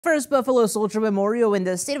first Buffalo Soldier Memorial in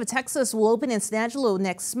the state of Texas will open in San Angelo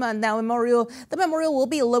next month. Now, the memorial will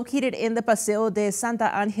be located in the Paseo de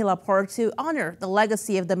Santa Angela Park to honor the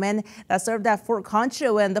legacy of the men that served at Fort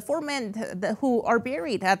Concho and the 4 men who are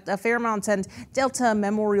buried at the Fairmount and Delta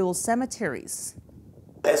Memorial Cemeteries.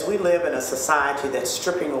 As we live in a society that's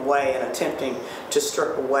stripping away and attempting to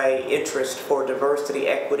strip away interest for diversity,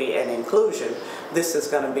 equity, and inclusion, this is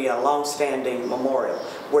going to be a long-standing memorial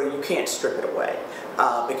where you can't strip it away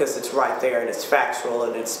because it's right there and it's factual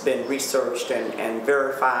and it's been researched and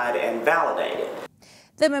verified and validated.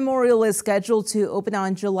 The memorial is scheduled to open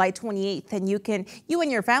on July 28th, and you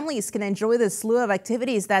and your families can enjoy the slew of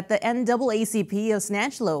activities that the NAACP of San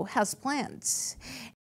Angelo has planned.